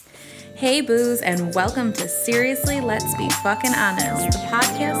Hey boos, and welcome to Seriously Let's Be Fucking Honest, the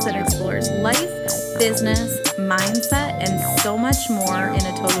podcast that explores life, business, mindset, and so much more in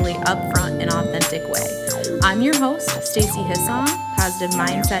a totally upfront and authentic way. I'm your host, Stacey Hissong, positive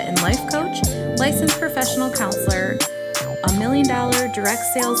mindset and life coach, licensed professional counselor, $1 million direct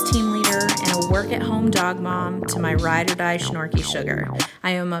sales team leader, and a work-at-home dog mom to my ride-or-die Schnorky Sugar.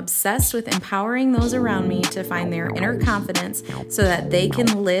 I am obsessed with empowering those around me to find their inner confidence so that they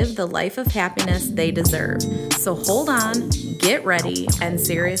can live the life of happiness they deserve. So hold on, get ready, and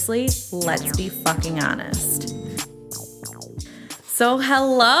seriously, let's be fucking honest. So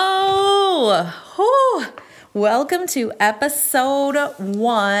hello! Whew. Welcome to episode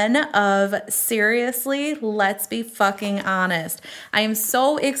 1 of Seriously, Let's Be Fucking Honest. I am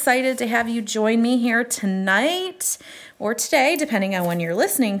so excited to have you join me here tonight or today, depending on when you're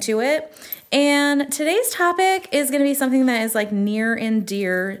listening to it. And today's topic is going to be something that is like near and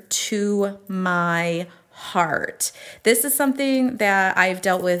dear to my heart. This is something that I've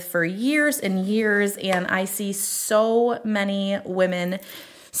dealt with for years and years, and I see so many women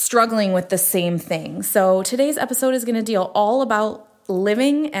struggling with the same thing. So today's episode is going to deal all about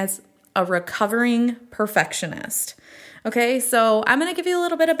living as a recovering perfectionist. Okay, so I'm going to give you a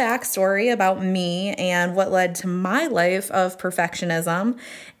little bit of backstory about me and what led to my life of perfectionism.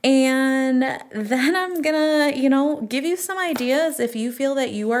 And then I'm going to, give you some ideas if you feel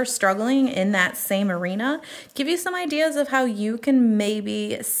that you are struggling in that same arena, give you some ideas of how you can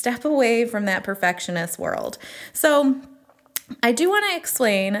maybe step away from that perfectionist world. So I do want to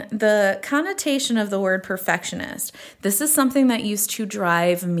explain the connotation of the word perfectionist. This is something that used to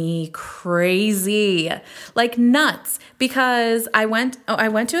drive me crazy, like nuts, because I went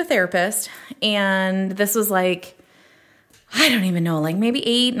to a therapist, and this was like, I don't even know, like maybe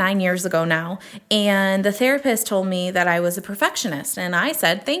 8-9 years ago now. And the therapist told me that I was a perfectionist, and I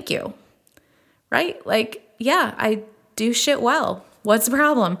said, thank you, right? Like, yeah, I do shit well. What's the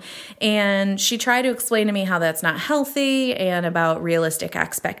problem? And she tried to explain to me how that's not healthy and about realistic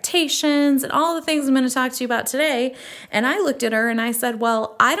expectations and all the things I'm going to talk to you about today. And I looked at her and I said,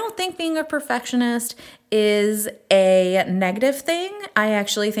 well, I don't think being a perfectionist is a negative thing. I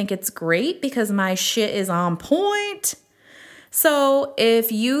actually think it's great because my shit is on point. So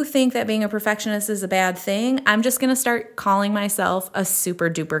if you think that being a perfectionist is a bad thing, I'm just going to start calling myself a super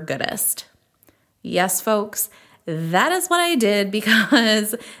duper goodist. Yes, folks. That is what I did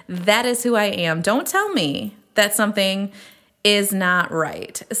because that is who I am. Don't tell me that something is not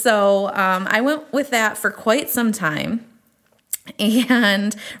right. So I went with that for quite some time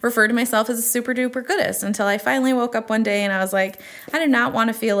and referred to myself as a super duper goodist until I finally woke up one day and I was like, I do not want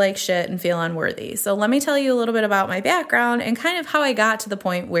to feel like shit and feel unworthy. So let me tell you a little bit about my background and kind of how I got to the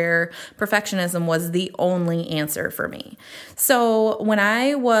point where perfectionism was the only answer for me. So when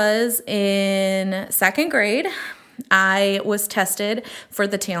I was in second grade, I was tested for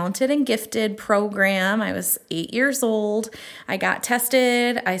the Talented and Gifted program. I was 8 years old. I got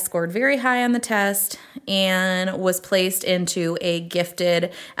tested. I scored very high on the test and was placed into a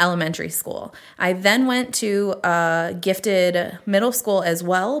gifted elementary school. I then went to a gifted middle school as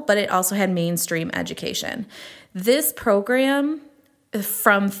well, but it also had mainstream education. This program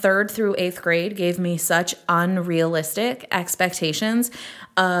from 3rd through 8th grade gave me such unrealistic expectations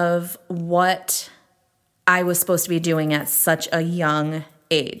of what I was supposed to be doing at such a young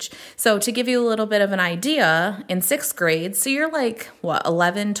age. So to give you a little bit of an idea, in 6th grade, so you're like,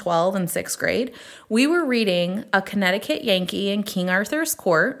 11, 12 in 6th grade, we were reading A Connecticut Yankee in King Arthur's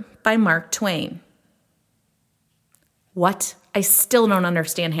Court by Mark Twain. What? I still don't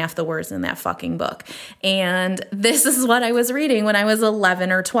understand half the words in that fucking book. And this is what I was reading when I was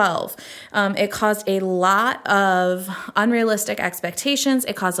 11 or 12. It caused a lot of unrealistic expectations.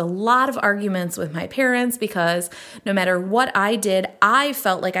 It caused a lot of arguments with my parents because no matter what I did, I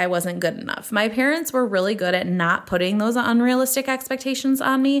felt like I wasn't good enough. My parents were really good at not putting those unrealistic expectations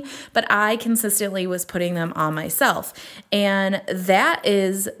on me, but I consistently was putting them on myself. And that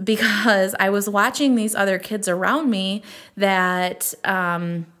is because I was watching these other kids around me that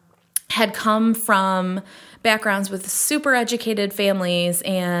had come from backgrounds with super educated families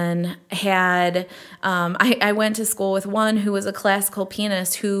and had, I went to school with one who was a classical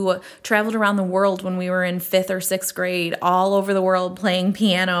pianist who traveled around the world when we were in 5th or 6th grade, all over the world playing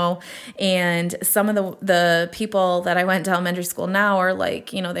piano. And some of the people that I went to elementary school now are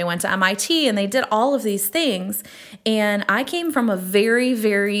like, they went to MIT and they did all of these things. And I came from a very,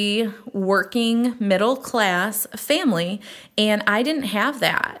 very working middle class family, and I didn't have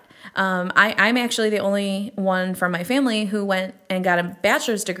that. I'm actually the only one from my family who went and got a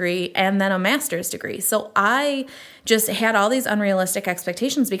bachelor's degree and then a master's degree. So I just had all these unrealistic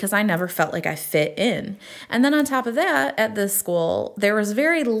expectations because I never felt like I fit in. And then on top of that, at this school, there was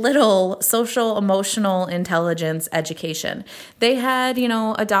very little social emotional intelligence education. They had,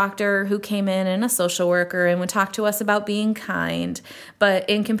 a doctor who came in and a social worker and would talk to us about being kind. But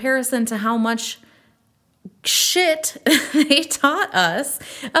in comparison to how much shit they taught us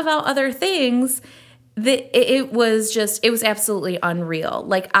about other things, it was absolutely unreal.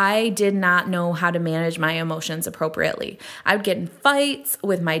 Like, I did not know how to manage my emotions appropriately. I would get in fights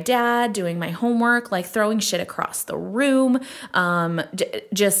with my dad doing my homework, like throwing shit across the room.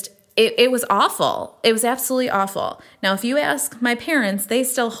 It was awful. It was absolutely awful. Now, if you ask my parents, they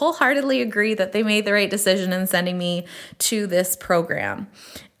still wholeheartedly agree that they made the right decision in sending me to this program.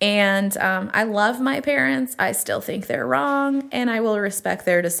 And I love my parents. I still think they're wrong, and I will respect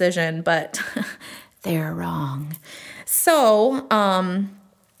their decision, but they're wrong. So,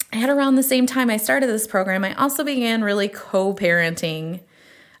 at around the same time I started this program, I also began really co-parenting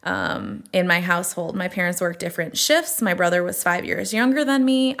in my household. My parents worked different shifts. My brother was 5 years younger than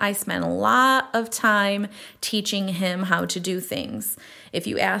me. I spent a lot of time teaching him how to do things. If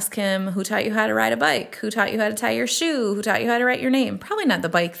you ask him, who taught you how to ride a bike? Who taught you how to tie your shoe? Who taught you how to write your name? Probably not the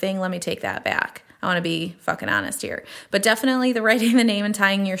bike thing. Let me take that back. I want to be fucking honest here. But definitely the writing the name and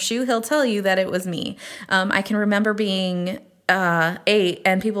tying your shoe, he'll tell you that it was me. I can remember being 8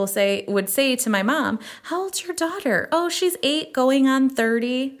 and people would say to my mom, how old's your daughter? Oh, she's 8 going on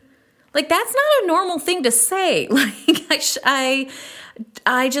 30. Like, that's not a normal thing to say. Like,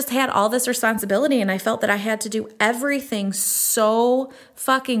 I just had all this responsibility and I felt that I had to do everything so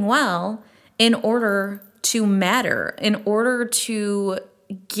fucking well in order to matter, in order to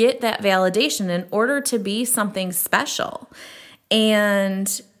get that validation, in order to be something special.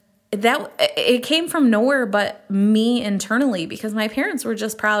 And that it came from nowhere but me internally, because my parents were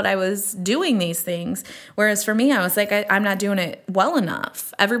just proud I was doing these things. Whereas for me, I was like, I'm not doing it well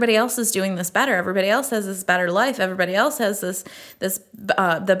enough. Everybody else is doing this better. Everybody else has this better life. Everybody else has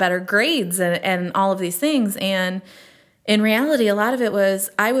the better grades and all of these things. And in reality, a lot of it was,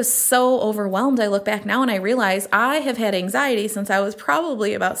 I was so overwhelmed. I look back now and I realize I have had anxiety since I was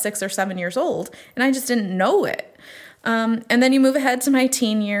probably about 6 or 7 years old, and I just didn't know it. And then you move ahead to my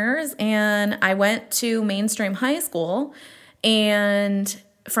teen years, and I went to mainstream high school, and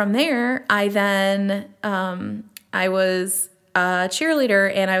from there, I was a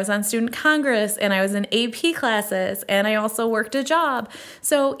cheerleader, and I was on student congress, and I was in AP classes, and I also worked a job.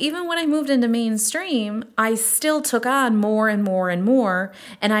 So even when I moved into mainstream, I still took on more and more and more,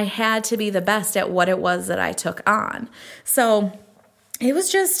 and I had to be the best at what it was that I took on. So it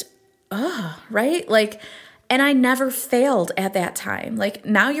was just, right? Like, and I never failed at that time. Like,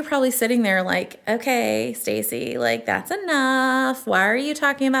 now you're probably sitting there like, okay, Stacy, like, that's enough. Why are you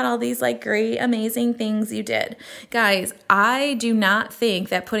talking about all these like great, amazing things you did? Guys, I do not think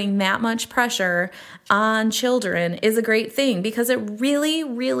that putting that much pressure on children is a great thing, because it really,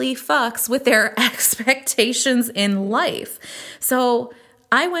 really fucks with their expectations in life. So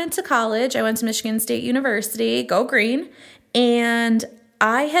I went to college. I went to Michigan State University, go green, and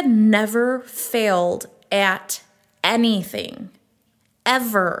I had never failed at anything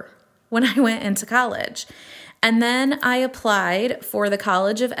ever when I went into college. And then I applied for the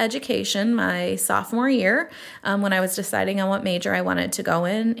College of Education my sophomore year when I was deciding on what major I wanted to go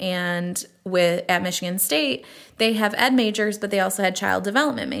in. And at Michigan State, they have ed majors, but they also had child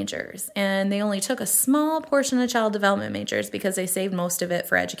development majors. And they only took a small portion of child development majors because they saved most of it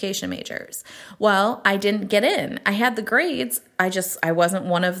for education majors. Well, I didn't get in. I had the grades. I wasn't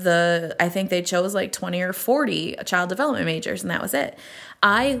one of the, I think they chose like 20 or 40 child development majors, and that was it.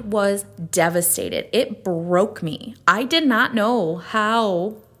 I was devastated. It broke me. I did not know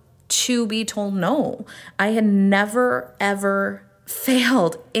how to be told no. I had never, ever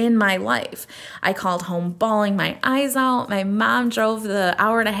failed in my life. I called home bawling my eyes out. My mom drove the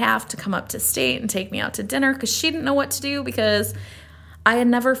hour and a half to come up to state and take me out to dinner because she didn't know what to do, because I had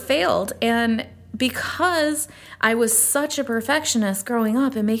never failed. And because I was such a perfectionist growing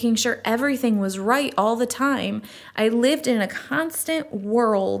up and making sure everything was right all the time, I lived in a constant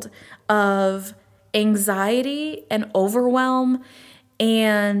world of anxiety and overwhelm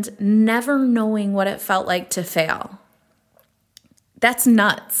and never knowing what it felt like to fail. That's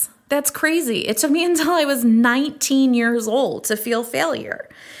nuts. That's crazy. It took me until I was 19 years old to feel failure.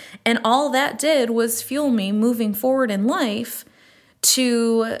 And all that did was fuel me moving forward in life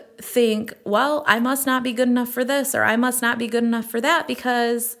to think, well, I must not be good enough for this, or I must not be good enough for that,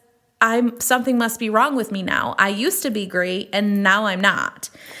 because something must be wrong with me now. I used to be great and now I'm not.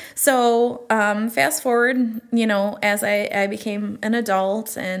 So fast forward, as I became an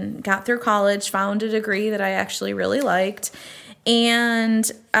adult and got through college, found a degree that I actually really liked.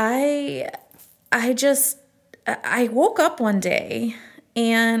 And I woke up one day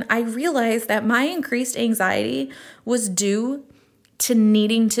and I realized that my increased anxiety was due to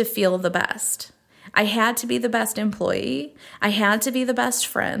needing to feel the best. I had to be the best employee. I had to be the best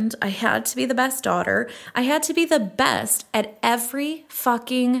friend. I had to be the best daughter. I had to be the best at every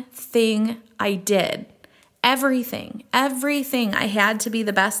fucking thing I did. Everything I had to be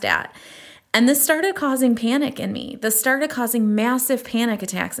the best at. And this started causing panic in me. This started causing massive panic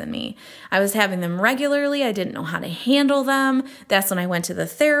attacks in me. I was having them regularly. I didn't know how to handle them. That's when I went to the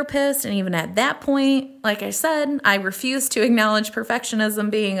therapist. And even at that point, like I said, I refused to acknowledge perfectionism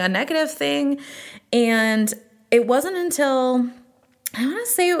being a negative thing. And it wasn't until, I want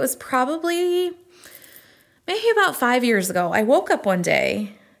to say it was probably maybe about 5 years ago, I woke up one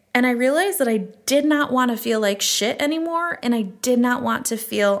day and I realized that I did not want to feel like shit anymore, and I did not want to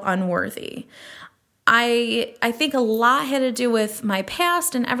feel unworthy. I think a lot had to do with my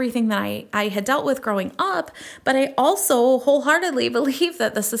past and everything that I had dealt with growing up, but I also wholeheartedly believe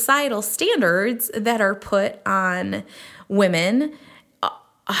that the societal standards that are put on women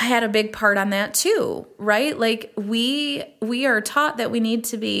had a big part on that too, right? Like we are taught that we need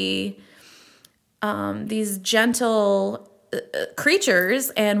to be these gentle creatures,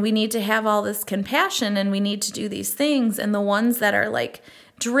 and we need to have all this compassion, and we need to do these things, and the ones that are like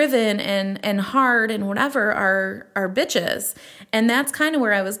driven and hard and whatever are bitches. And that's kind of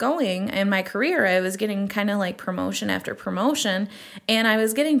where I was going in my career. I was getting kind of like promotion after promotion, and I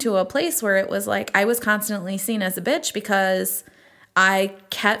was getting to a place where it was like I was constantly seen as a bitch because I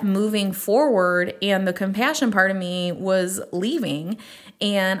kept moving forward and the compassion part of me was leaving,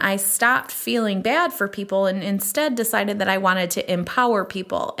 and I stopped feeling bad for people and instead decided that I wanted to empower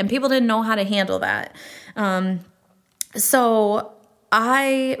people, and people didn't know how to handle that. So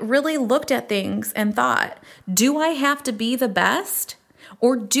I really looked at things and thought, do I have to be the best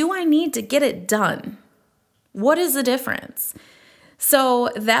or do I need to get it done? What is the difference? So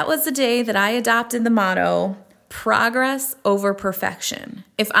that was the day that I adopted the motto, progress over perfection.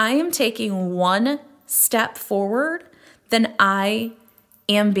 If I am taking one step forward, then I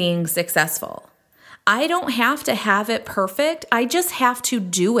am being successful. I don't have to have it perfect. I just have to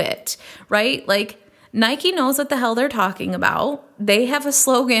do it, right? Like Nike knows what the hell they're talking about. They have a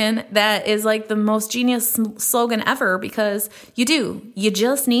slogan that is like the most genius slogan ever because you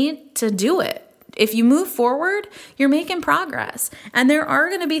just need to do it. If you move forward, you're making progress. And there are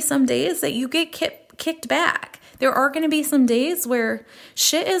going to be some days that you get kicked back. There are going to be some days where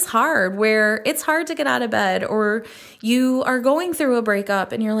shit is hard, where it's hard to get out of bed, or you are going through a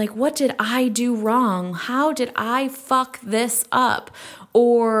breakup and you're like, what did I do wrong? How did I fuck this up?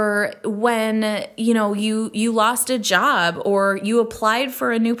 Or when, you lost a job, or you applied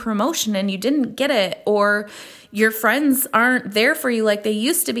for a new promotion and you didn't get it, or your friends aren't there for you like they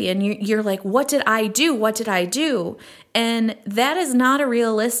used to be, and you're like, what did I do? What did I do? And that is not a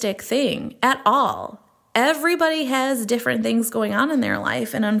realistic thing at all. Everybody has different things going on in their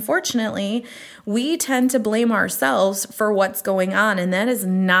life, and unfortunately, we tend to blame ourselves for what's going on, and that is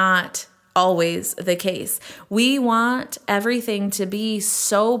not always the case. We want everything to be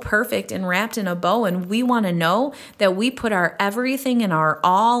so perfect and wrapped in a bow, and we want to know that we put our everything and our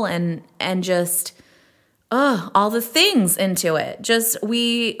all and just all the things into it. Just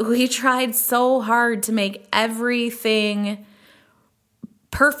we tried so hard to make everything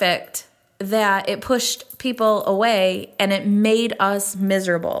perfect that it pushed people away and it made us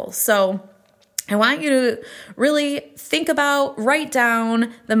miserable. So I want you to really think about, write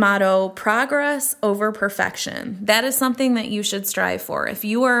down the motto, progress over perfection. That is something that you should strive for. If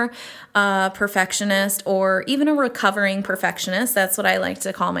you are a perfectionist or even a recovering perfectionist, that's what I like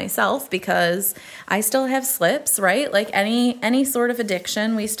to call myself, because I still have slips, right? Like any sort of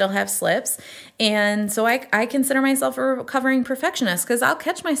addiction, we still have slips. And so I consider myself a recovering perfectionist because I'll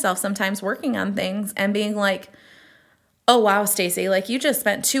catch myself sometimes working on things and being like, oh, wow, Stacey, like you just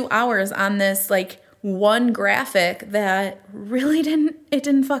spent 2 hours on this like one graphic that really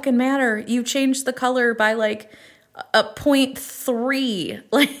didn't fucking matter. You changed the color by like a 0.3.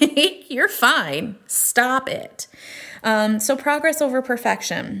 Like you're fine. Stop it. So progress over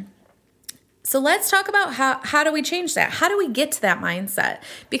perfection. So let's talk about how do we change that? How do we get to that mindset?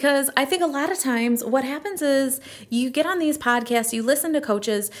 Because I think a lot of times what happens is you get on these podcasts, you listen to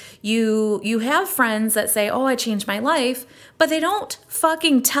coaches, you have friends that say, oh, I changed my life, but they don't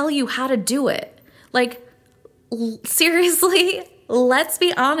fucking tell you how to do it. Like, seriously, Let's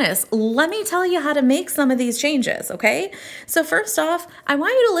be honest. Let me tell you how to make some of these changes, okay? So first off, I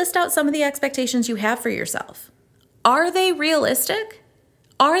want you to list out some of the expectations you have for yourself. Are they realistic?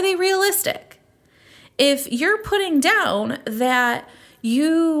 Are they realistic? If you're putting down that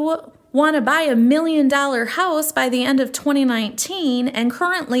you want to buy $1 million house by the end of 2019 and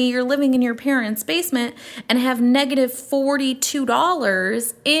currently you're living in your parents' basement and have negative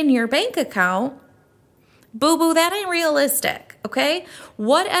 $42 in your bank account, boo-boo, that ain't realistic, okay?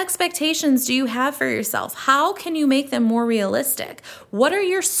 What expectations do you have for yourself? How can you make them more realistic? What are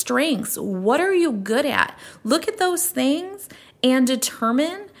your strengths? What are you good at? Look at those things and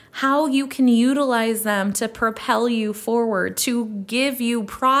determine how you can utilize them to propel you forward, to give you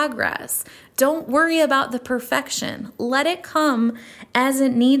progress. Don't worry about the perfection. Let it come as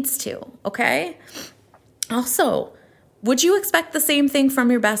it needs to, okay? Also, would you expect the same thing from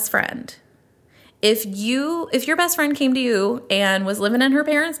your best friend? If your best friend came to you and was living in her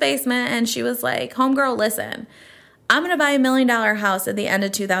parents' basement and she was like, homegirl, listen, I'm going to buy $1 million house at the end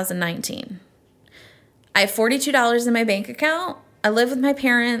of 2019. I have $42 in my bank account. I live with my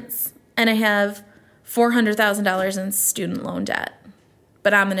parents and I have $400,000 in student loan debt,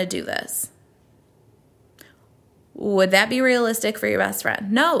 but I'm going to do this. Would that be realistic for your best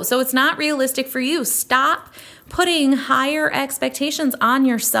friend? No. So it's not realistic for you. Stop putting higher expectations on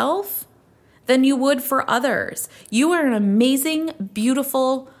yourself than you would for others. You are an amazing,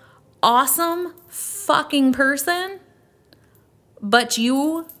 beautiful, awesome fucking person, but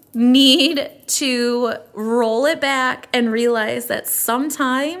you need to roll it back and realize that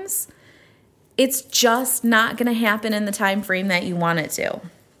sometimes it's just not going to happen in the time frame that you want it to.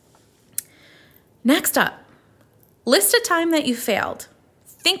 Next up, list a time that you failed.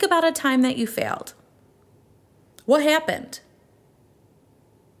 Think about a time that you failed. What happened?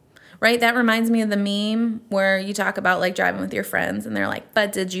 Right? That reminds me of the meme where you talk about like driving with your friends and they're like,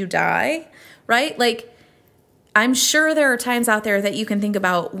 but did you die? Right? Like, I'm sure there are times out there that you can think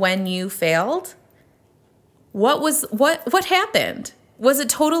about when you failed. What happened? Was it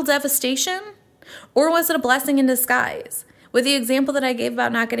total devastation? Or was it a blessing in disguise? With the example that I gave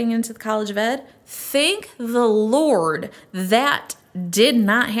about not getting into the College of Ed, thank the Lord that did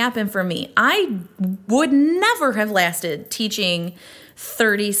not happen for me. I would never have lasted teaching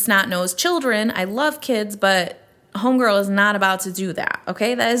 30 snot-nosed children. I love kids, but homegirl is not about to do that,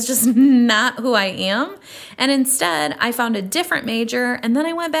 okay? That is just not who I am. And instead, I found a different major, and then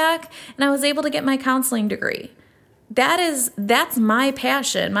I went back and I was able to get my counseling degree. That's my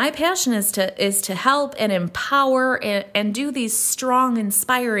passion. My passion is to help and empower and do these strong,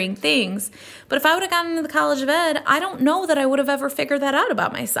 inspiring things. But if I would have gotten into the College of Ed, I don't know that I would have ever figured that out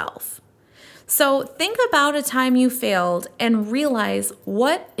about myself. So think about a time you failed and realize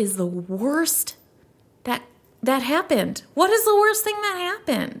what is the worst that happened. What is the worst thing that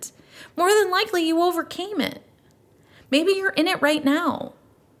happened? More than likely, you overcame it. Maybe you're in it right now.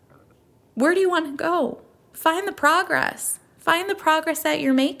 Where do you want to go? Find the progress. Find the progress that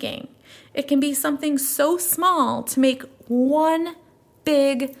you're making. It can be something so small to make one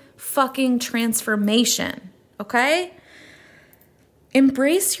big fucking transformation, okay?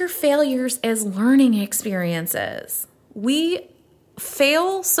 Embrace your failures as learning experiences. We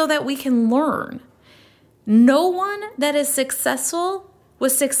fail so that we can learn. No one that is successful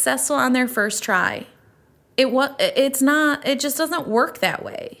was successful on their first try. It just doesn't work that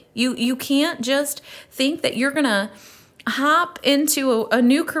way. You can't just think that you're going to hop into a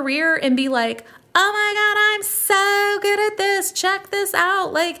new career and be like, oh my God, I'm so good at this. Check this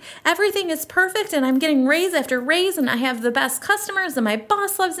out. Like everything is perfect and I'm getting raise after raise and I have the best customers and my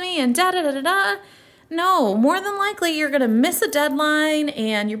boss loves me and da-da-da-da-da. No, more than likely you're going to miss a deadline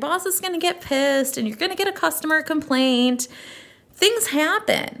and your boss is going to get pissed and you're going to get a customer complaint. Things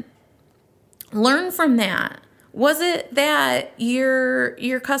happen. Learn from that. Was it that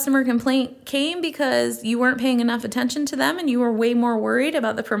your customer complaint came because you weren't paying enough attention to them and you were way more worried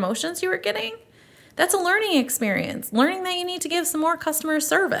about the promotions you were getting? That's a learning experience. Learning that you need to give some more customer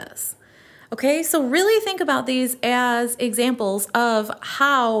service. Okay, so really think about these as examples of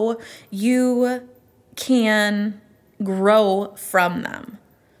how you can grow from them.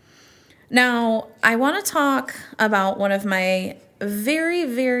 Now, I want to talk about one of my very,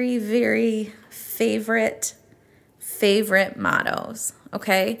 very, very favorite mottos,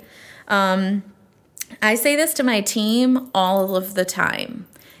 okay? I say this to my team all of the time.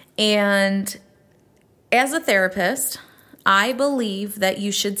 And as a therapist, I believe that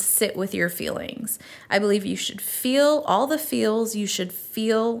you should sit with your feelings. I believe you should feel all the feels. You should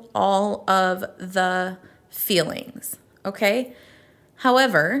feel all of the feelings, okay?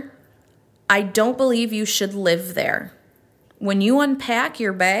 However, I don't believe you should live there. When you unpack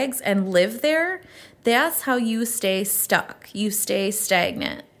your bags and live there, that's how you stay stuck. You stay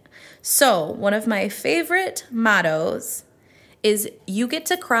stagnant. So one of my favorite mottos is you get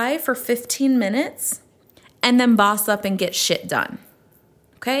to cry for 15 minutes and then boss up and get shit done.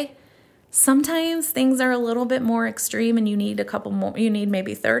 Okay? Sometimes things are a little bit more extreme and you need a couple more, you need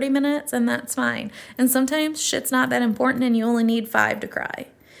maybe 30 minutes and that's fine. And sometimes shit's not that important and you only need 5 to cry.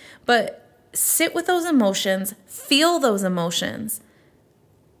 But sit with those emotions, feel those emotions,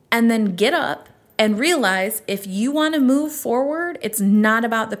 and then get up and realize if you want to move forward, it's not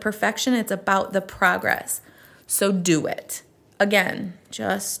about the perfection, it's about the progress. So do it. Again,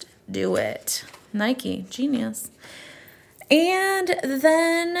 just do it. Nike, genius. And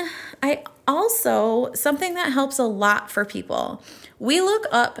then something that helps a lot for people. We look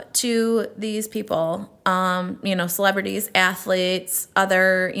up to these people, celebrities, athletes,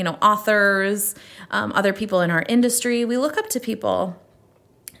 other, authors, other people in our industry. We look up to people.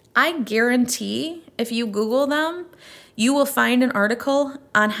 I guarantee if you Google them, you will find an article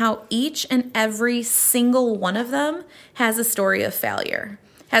on how each and every single one of them has a story of failure,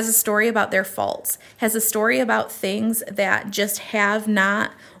 has a story about their faults, has a story about things that just have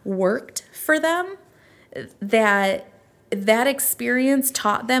not worked for them, that experience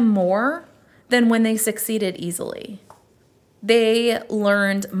taught them more than when they succeeded easily. They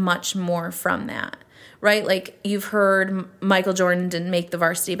learned much more from that, right? Like you've heard Michael Jordan didn't make the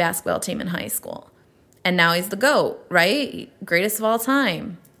varsity basketball team in high school. And now he's the GOAT, right? Greatest of all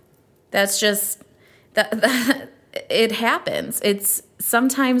time. That's just, that it happens. It's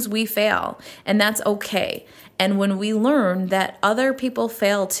sometimes we fail and that's okay. And when we learn that other people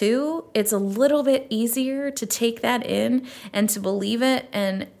fail too, it's a little bit easier to take that in and to believe it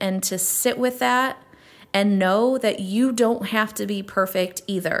and to sit with that and know that you don't have to be perfect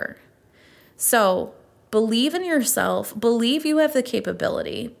either. So believe in yourself, believe you have the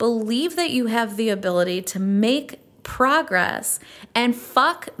capability, believe that you have the ability to make progress and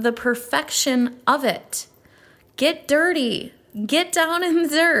fuck the perfection of it. Get dirty, get down in the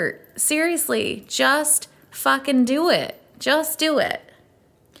dirt. Seriously, just fucking do it. Just do it.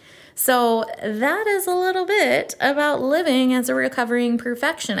 So that is a little bit about living as a recovering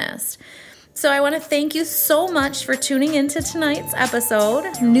perfectionist. So I want to thank you so much for tuning into tonight's episode.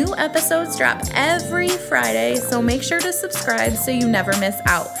 New episodes drop every Friday, so make sure to subscribe so you never miss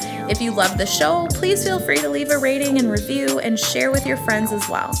out. If you love the show, please feel free to leave a rating and review and share with your friends as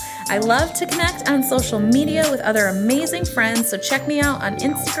well. I love to connect on social media with other amazing friends, so check me out on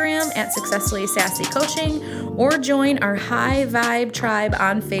Instagram at Successfully Sassy Coaching or join our high vibe tribe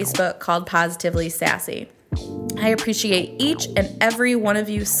on Facebook called Positively Sassy. I appreciate each and every one of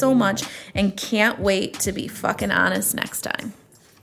you so much and can't wait to be fucking honest next time.